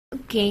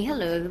Okay,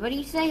 hello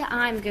everybody. Today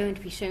I'm going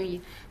to be showing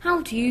you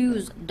how to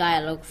use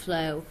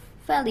Dialogflow,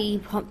 fairly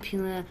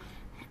popular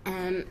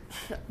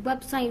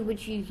website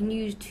which you can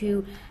use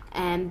to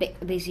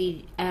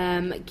basically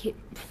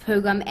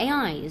program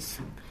AIs,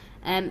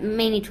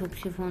 mainly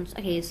talkative ones.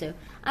 Okay, so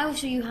I will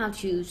show you how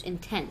to use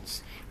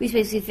intents, which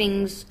basically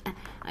things.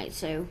 Right,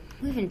 so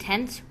with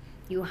intent,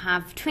 you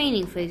have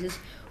training phrases,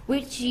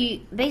 which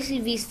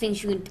basically these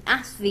things you can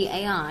ask the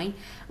AI,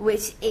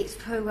 which it's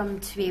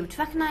programmed to be able to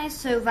recognize,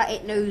 so that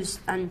it knows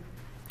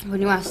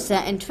when you ask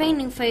certain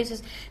training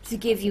phrases to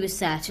give you a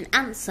certain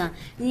answer,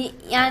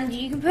 and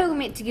you can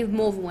program it to give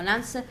more than one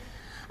answer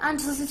and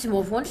to listen to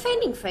more than one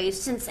training phrase,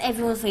 since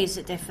everyone phrases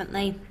it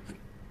differently.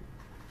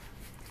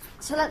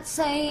 So let's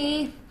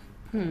say,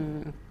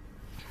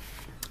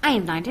 I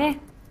have an idea.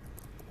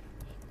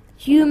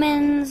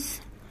 Humans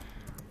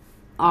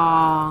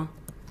are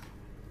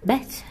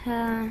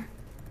better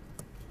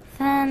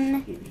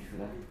than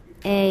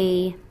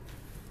AI.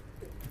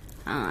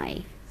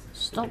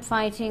 Stop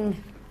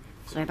fighting.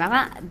 Sorry about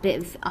that. A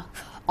bit of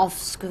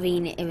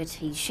off-screen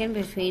irritation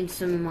between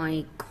some of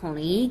my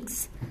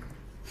colleagues.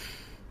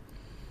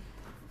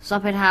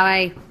 Stop it,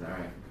 Harry.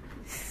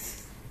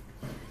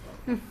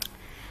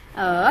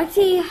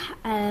 Alrighty.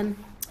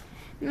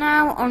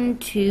 Now on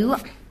to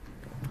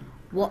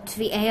what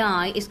the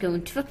AI is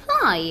going to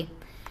reply.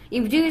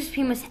 You can do this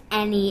pretty much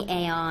any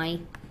AI.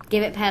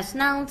 Give it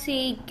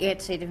personality, get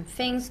to say different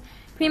things.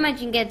 Pretty much you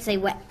can get to say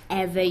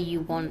whatever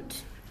you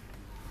want.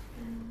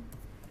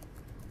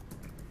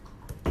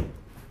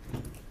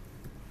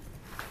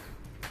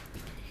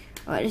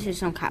 Alright, let's do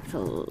some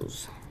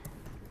capitals.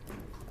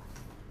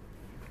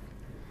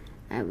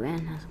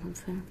 When has one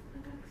through?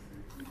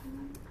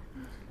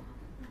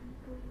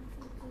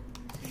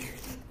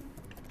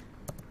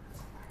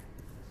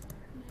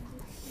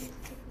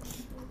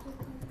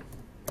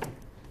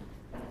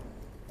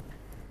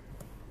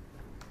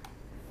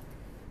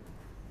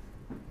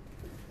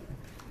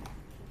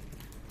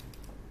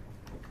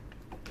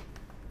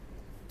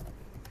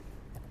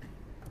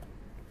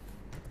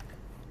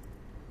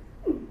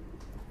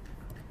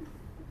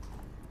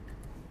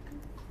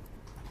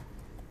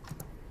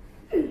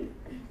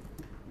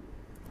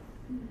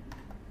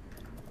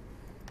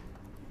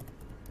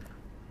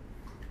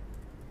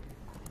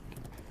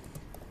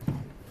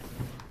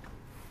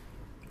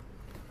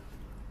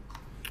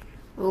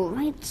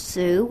 Alright,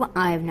 so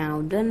I've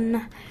now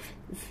done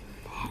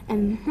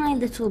my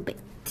little bit.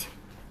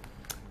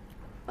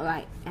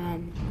 Alright,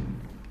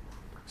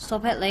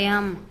 stop it,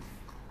 Liam.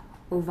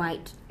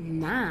 Alright,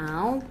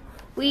 now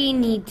we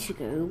need to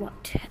go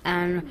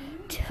and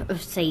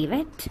save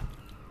it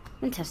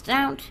and test it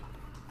out.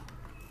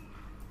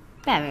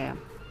 There we go.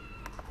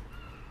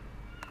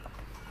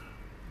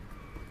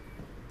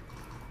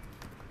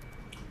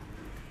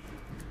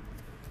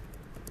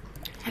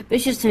 But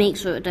it's just to make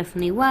sure it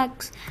definitely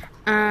works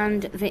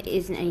and there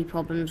isn't any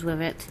problems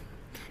with it,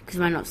 because it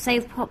might not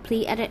save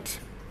properly. Edit.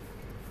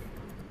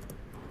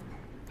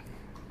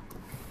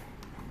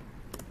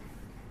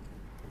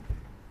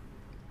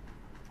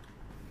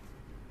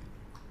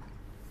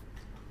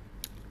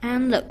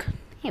 And look,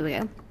 here we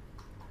go.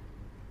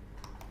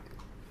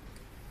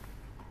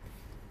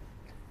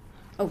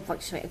 Oh,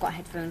 right, sorry, I got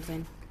headphones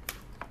in.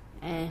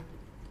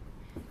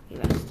 You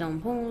better still on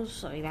pause,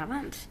 sorry about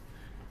that.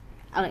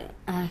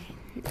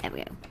 There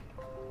we go.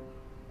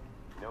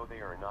 No,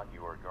 they are not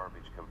your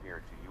garbage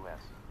compared to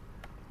US.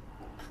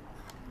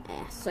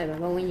 Sorry,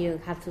 but when you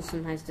have to,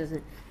 sometimes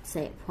doesn't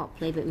say it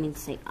properly, but it means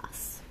say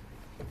us.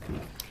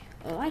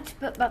 Alright,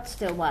 but that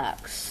still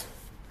works.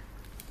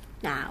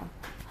 Now,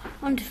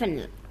 on to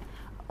finish.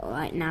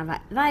 Alright, now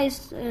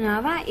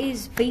that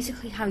is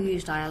basically how you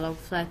use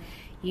Dialogflow.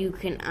 You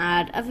can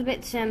add other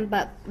bits in,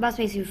 but that's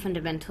basically the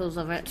fundamentals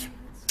of it.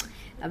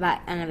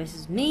 And this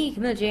is me,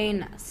 Camilla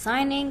Jane,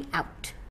 signing out.